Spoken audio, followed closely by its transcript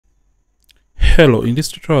Hello, in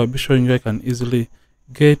this tutorial I'll be showing you I can easily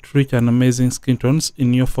get rich and amazing skin tones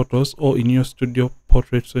in your photos or in your studio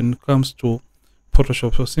portraits when it comes to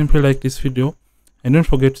Photoshop. So simply like this video and don't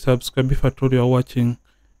forget to subscribe if at all you are watching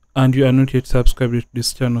and you are not yet subscribed to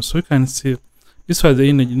this channel. So you can see this was the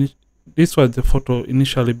image, this was the photo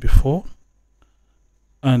initially before,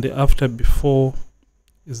 and the after before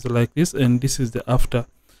is like this, and this is the after,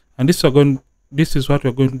 and this is what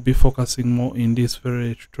we're going to be focusing more in this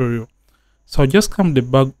very tutorial. So I'll just come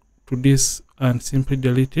back to this and simply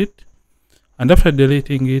delete it. And after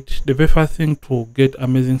deleting it, the very first thing to get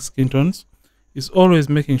amazing skin tones is always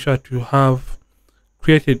making sure that you have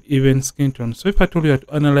created even skin tones. So if I told you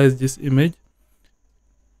to analyze this image,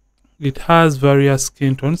 it has various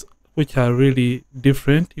skin tones which are really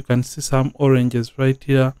different. You can see some oranges right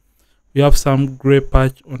here. We have some gray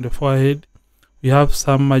patch on the forehead. We have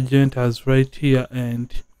some magentas right here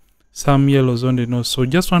and some yellows on the nose. So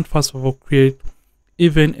just want first of all create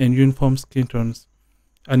even and uniform skin tones.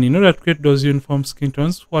 And in order to create those uniform skin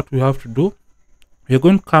tones, what we have to do, we're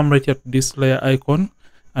going to come right here to this layer icon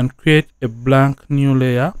and create a blank new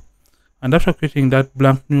layer. And after creating that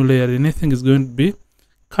blank new layer, the next thing is going to be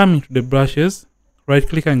coming to the brushes, right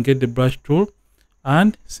click and get the brush tool,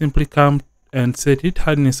 and simply come and set it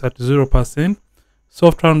hardness at 0%.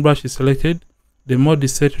 Soft round brush is selected, the mode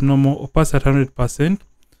is set to normal, opacity at 100%,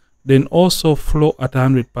 then also flow at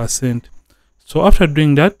 100%. So after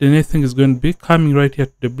doing that, the next thing is going to be coming right here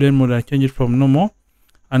to the blend mode and change it from normal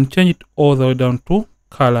and change it all the way down to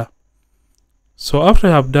color. So after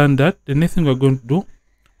I have done that, the next thing we're going to do,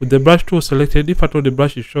 with the brush tool selected, if at all the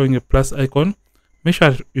brush is showing a plus icon, make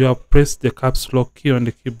sure you have pressed the caps lock key on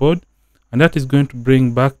the keyboard, and that is going to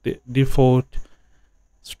bring back the default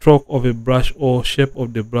stroke of a brush or shape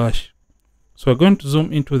of the brush. So we're going to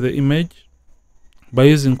zoom into the image by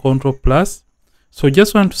using Ctrl+. So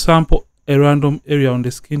just want to sample a random area on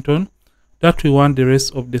the skin tone that we want the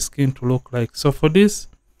rest of the skin to look like. So for this,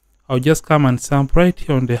 I'll just come and sample right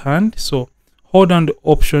here on the hand. So hold down the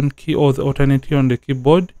option key or the alternate key on the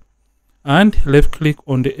keyboard and left click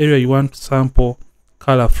on the area you want to sample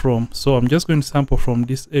color from. So I'm just going to sample from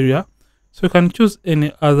this area. So you can choose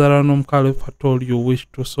any other random color if at all you wish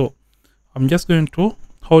to. So I'm just going to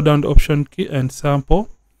hold down the option key and sample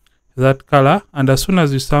that color, and as soon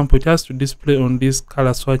as you sample, it has to display on these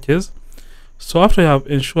color swatches. So after you have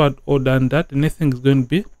ensured or done that, the next thing is going to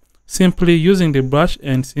be simply using the brush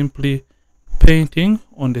and simply painting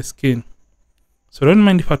on the skin. So don't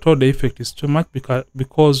mind if at all the effect is too much,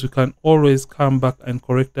 because you can always come back and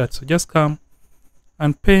correct that. So just come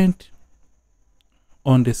and paint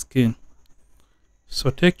on the skin. So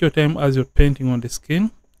take your time as you're painting on the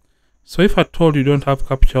skin. So if at all you don't have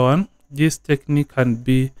Capture One, this technique can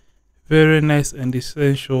be very nice and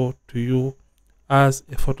essential to you as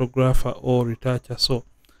a photographer or retoucher. So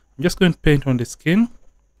I'm just going to paint on the skin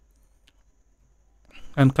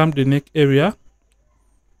and come to the neck area.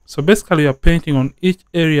 So basically you're painting on each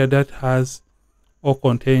area that has or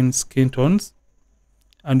contains skin tones,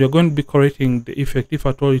 and you're going to be correcting the effect if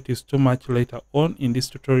at all it is too much later on in this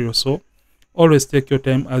tutorial. So always take your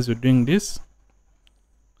time as you're doing this.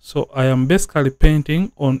 So I am basically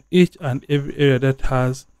painting on each and every area that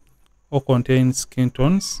has or contains skin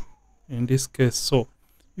tones in this case. So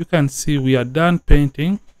you can see we are done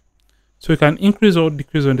painting. So you can increase or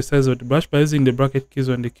decrease on the size of the brush by using the bracket keys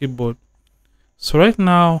on the keyboard. So right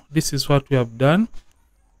now this is what we have done,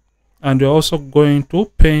 and we're also going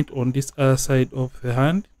to paint on this other side of the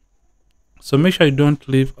hand. So make sure you don't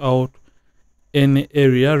leave out any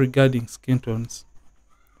area regarding skin tones.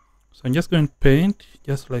 So I'm just going to paint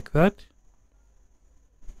just like that,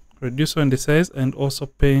 reduce on the size, and also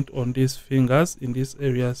paint on these fingers in these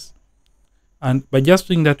areas. And by just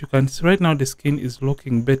doing that, you can see right now the skin is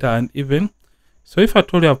looking better and even. So if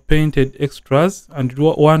at all you have painted extras and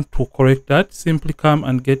you want to correct that, simply come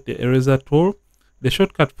and get the eraser tool. The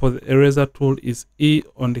shortcut for the eraser tool is E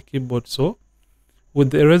on the keyboard. So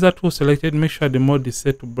with the eraser tool selected, make sure the mode is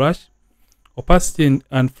set to brush, opacity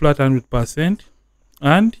and flat 100%,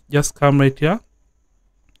 and just come right here.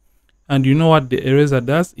 And you know what the eraser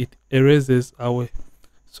does? It erases away.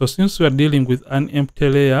 So since we are dealing with an empty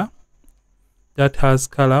layer that has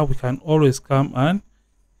color, we can always come and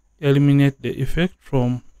eliminate the effect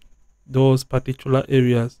from those particular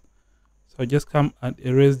areas. So just come and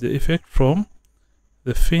erase the effect from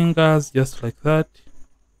the fingers just like that,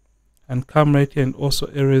 and come right here and also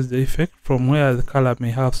erase the effect from where the color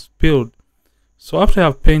may have spilled. So after I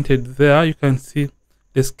have painted there, you can see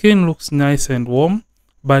the skin looks nice and warm,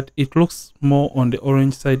 but it looks more on the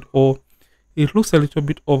orange side, or it looks a little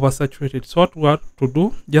bit oversaturated. So what we have to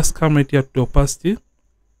do, just come right here to the opacity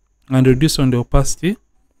and reduce on the opacity.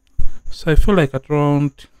 So I feel like at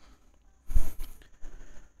around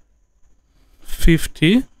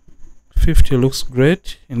 50 looks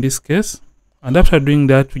great in this case. And after doing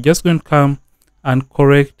that, we're just going to come and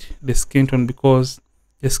correct the skin tone because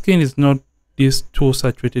the skin is not this too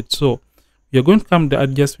saturated. So you're going to come to the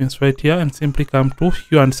adjustments right here and simply come to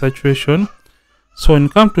hue and saturation. So when you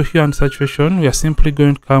come to hue and saturation, we are simply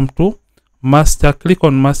going to come to master, click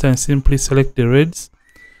on master and simply select the reds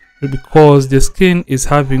because the skin is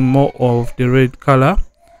having more of the red color.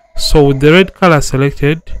 So with the red color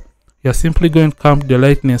selected, you're simply going to come to the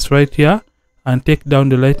lightness right here and take down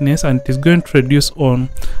the lightness, and it is going to reduce on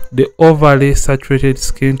the overly saturated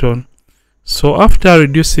skin tone. So after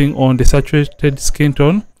reducing on the saturated skin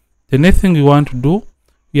tone, the next thing we want to do,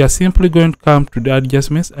 we are simply going to come to the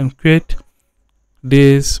adjustments and create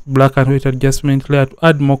this black and white adjustment layer to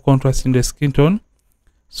add more contrast in the skin tone.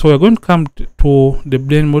 So we're going to come to the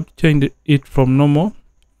blend mode, change it from normal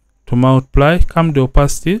to multiply, come to the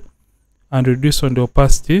opacity and reduce on the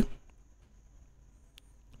opacity.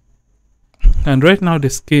 And right now the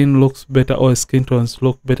skin looks better, or skin tones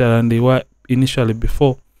look better than they were initially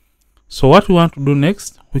before. So what we want to do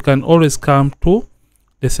next, we can always come to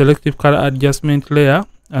the selective color adjustment layer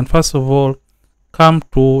and first of all come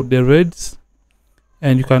to the reds,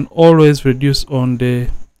 and you can always reduce on the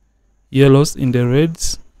yellows in the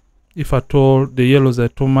reds if at all the yellows are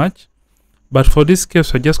too much. But for this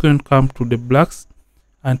case, we're just going to come to the blacks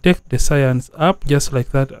and take the cyans up just like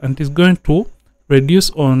that, and it's going to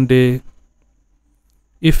reduce on the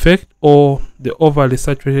effect or the overly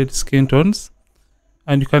saturated skin tones.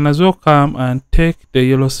 And you can as well come and take the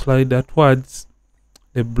yellow slider towards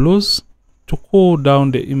the blues to cool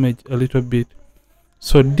down the image a little bit.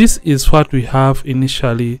 So this is what we have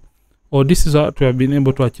initially, or this is what we have been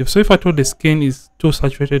able to achieve. So if at all the skin is too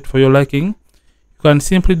saturated for your liking, you can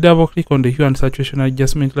simply double click on the hue and saturation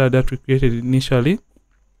adjustment layer that we created initially,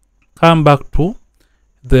 come back to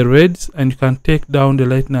the reds, and you can take down the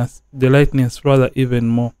lightness rather even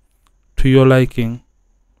more to your liking.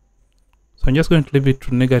 So I'm just going to leave it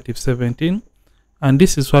to -17, and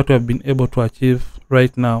this is what we have been able to achieve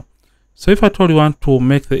right now. So if at all you want to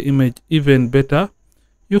make the image even better,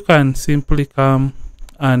 you can simply come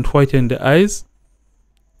and whiten the eyes.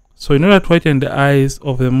 So in order to whiten the eyes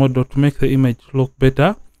of the model to make the image look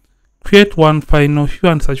better, create one final hue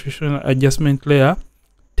and saturation adjustment layer,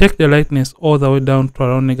 take the lightness all the way down to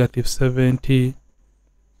around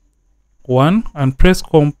 -71 and press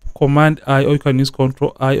Command I, or you can use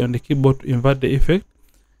Control I on the keyboard to invert the effect.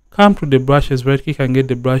 Come to the brushes, right click and get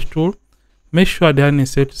the brush tool. Make sure the hand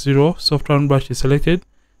is set to 0, soft round brush is selected,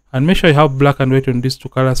 and make sure you have black and white on these two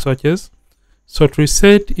color swatches. So to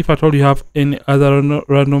reset, if at all you have any other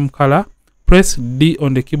random color, press D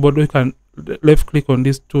on the keyboard, or you can left click on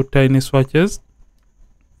these two tiny swatches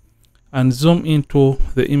and zoom into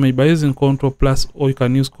the image by using Ctrl plus, or you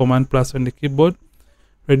can use Command plus on the keyboard.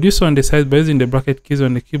 Reduce on the size by using the bracket keys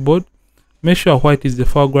on the keyboard. Make sure white is the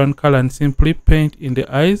foreground color and simply paint in the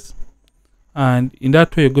eyes, and in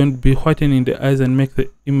that way you're going to be whitening the eyes and make the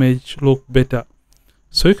image look better.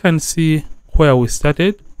 So you can see where we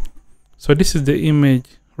started. So this is the image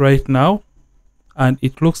right now, and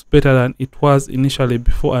it looks better than it was initially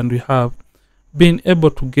before, and we have been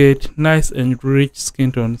able to get nice and rich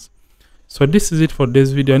skin tones. So this is it for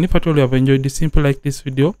this video, and if at all you have enjoyed this, simply like this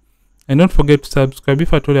video and don't forget to subscribe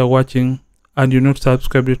if at all you are watching and you're not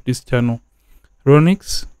subscribed to this channel.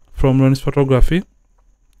 Ronix from Ronix Photography.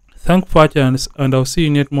 Thanks for watching, and I'll see you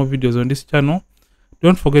in yet more videos on this channel.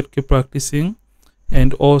 Don't forget to keep practicing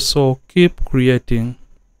and also keep creating.